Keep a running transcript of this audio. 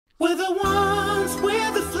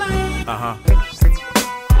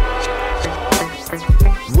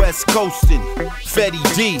West Coastin', Feddi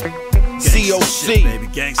D, C.O.C,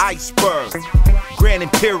 Iceberg, Grand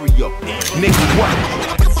Imperial, nigga what?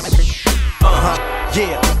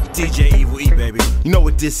 Yeah, DJ Evil E, baby. You know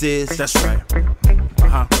what this is? That's right.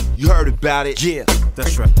 You heard about it? Yeah,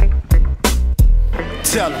 that's right.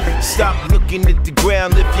 Tell 'em, stop looking at the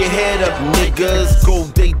ground, lift your head up, niggas.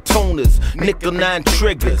 Gold Daytonas, nickel 9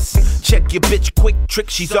 triggers. Check your bitch quick trick,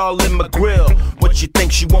 she's all in my grill. What you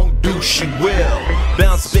think she won't do, she will.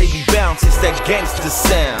 Bounce, baby, bounce, it's that gangsta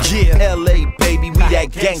sound. Yeah, L.A., baby, we that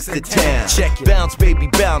gangsta town. Check it. Bounce, baby,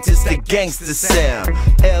 bounce, it's that gangsta sound.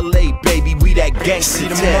 L.A., baby, we that gangsta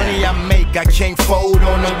town. See the money I make, I can't fold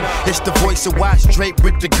on them. It's the voice of Watch draped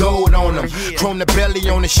with the gold on them. Chrome the belly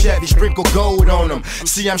on the Chevy, sprinkle gold on them.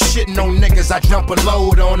 See, I'm shitting on niggas, I dump a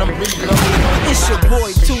load on them. Reload on them. It's your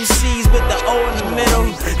boy, 2 C's with the O in the middle.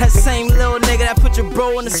 That same little nigga that put your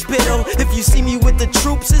bro in the spittle. If you see me with the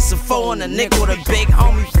troops, it's a 4 and a nickel. The big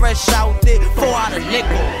homie fresh out there, 4 out of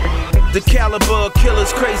nickel. The caliber of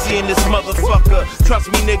killer's crazy in this motherfucker.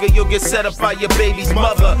 Trust me, nigga, you'll get set up by your baby's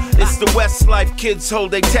mother. It's the Westlife kids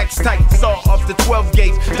hold they text tight. Saw off the 12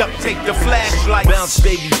 gauge, duct tape the flashlight. Bounce,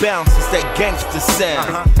 baby, bounce, it's that gangsta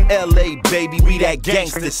sound. L.A., baby, we that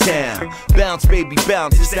gangsta town. Bounce, baby,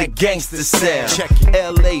 bounce, it's that gangsta sound.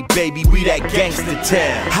 L.A., baby, we that gangsta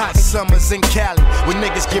town. Hot summers in Cali, where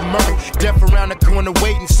niggas get murdered. Death around the corner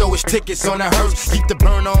waiting, so it's tickets on the hearse. Keep the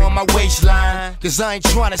burner on my waistline, cause I ain't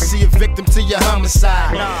trying to see a victim to your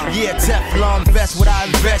homicide. Yeah, Teflon vest, what I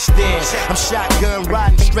invest in. I'm shotgun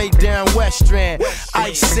riding straight down West Strand.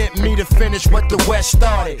 Ice sent me to finish what the West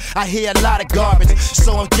started. I hear a lot of garbage,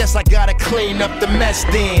 so I guess I gotta clean up the mess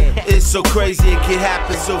then. It's so crazy, it can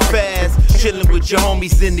happen so fast. Chillin' with your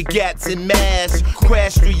homies in the gats and masks.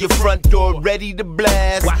 Crash through your front door, ready to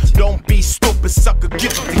blast. Don't be stupid, sucker,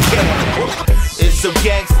 give up the cash. It's so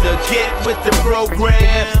gangsta, get with the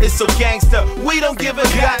program. It's so gangsta, we don't give a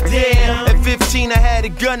goddamn. At 15 I had a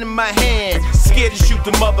gun in my hand. Scared to shoot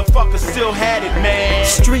the motherfucker, still had it, man.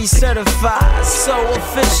 Street certified, so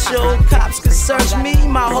official. Cops can search me,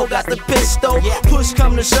 my hoe got the pistol. Push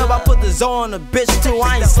come to shove, I put the Zo on the bitch too.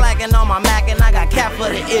 I ain't slacking on my Mac and I got cap for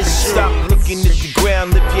the issue. Stop looking at the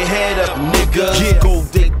ground, lift your head up, niggas. Gold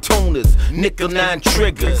Daytonas, nickel 9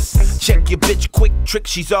 triggers. Check your bitch quick trick,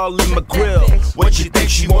 she's all in my grill. What you think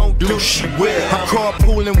she won't do, she will. I'm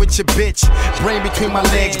carpooling with your bitch, brain between my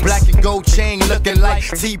legs, black and gold chain looking like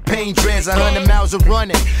T-Pain dreads. 100 miles of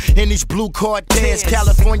running in these blue Cortez.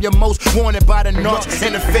 California most wanted by the North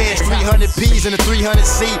and the feds. 300 P's in the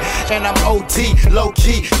 300C, and I'm OT, low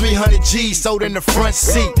key, 300 G's sold in the front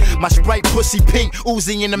seat. My Sprite pussy pink,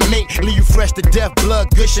 Uzi in the mink, leave you fresh to death, blood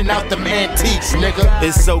gushing out them antiques, nigga.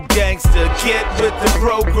 It's so gangsta, get with the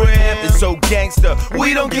program. It's so gangsta,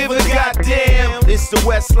 we don't give a goddamn. It's the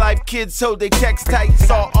Westlife kids, so they text tight.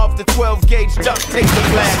 Saw off the 12 gauge, duct tape the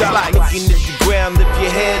flashlight. Looking at the ground, lift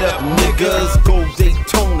your head up, niggas. Gold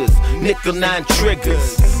Daytonas, nickel 9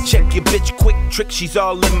 triggers. Check your bitch quick trick, she's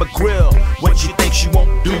all in my grill. What you think she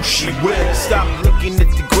won't do, she will. Stop looking at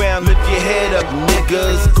the ground, lift your head up,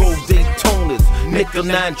 niggas. Gold Daytonas, nickel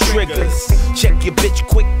 9 triggers. Check your bitch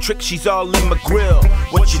quick trick, she's all in my grill.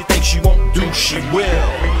 What you think she won't do, she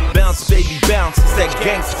will. Bounce, baby, bounce, it's that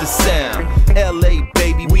gangsta sound. L.A.,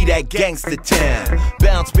 baby, we that gangsta town.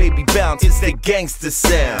 Bounce, baby, bounce, it's that gangsta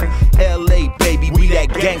sound. L.A., baby, we that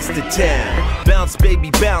gangsta town. Bounce,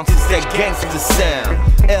 baby, bounce, it's that gangsta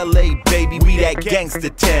sound. L.A., baby, we that gangsta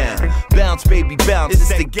town. Bounce, baby, bounce, it's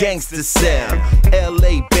the gangsta sound.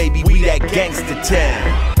 L.A., baby, we that gangsta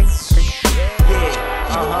town.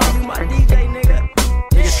 You my DJ, nigga.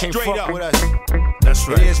 Niggas can't fuck with us. That's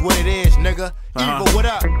right. It is what it is, nigga. Evil, what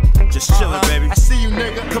up? Just chillin', baby. I see you,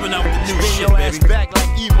 nigga. Coming out with the new Spin shit, your ass baby. back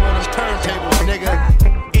like Evil on them turntables, nigga.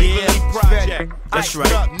 Yeah, project. That's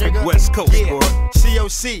right. Up, nigga. West Coast, boy.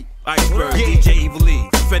 C.O.C. Iceberg, DJ Evil E,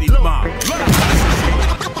 Feddi Mom.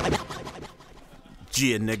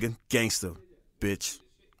 Yeah, nigga. Gangsta, bitch.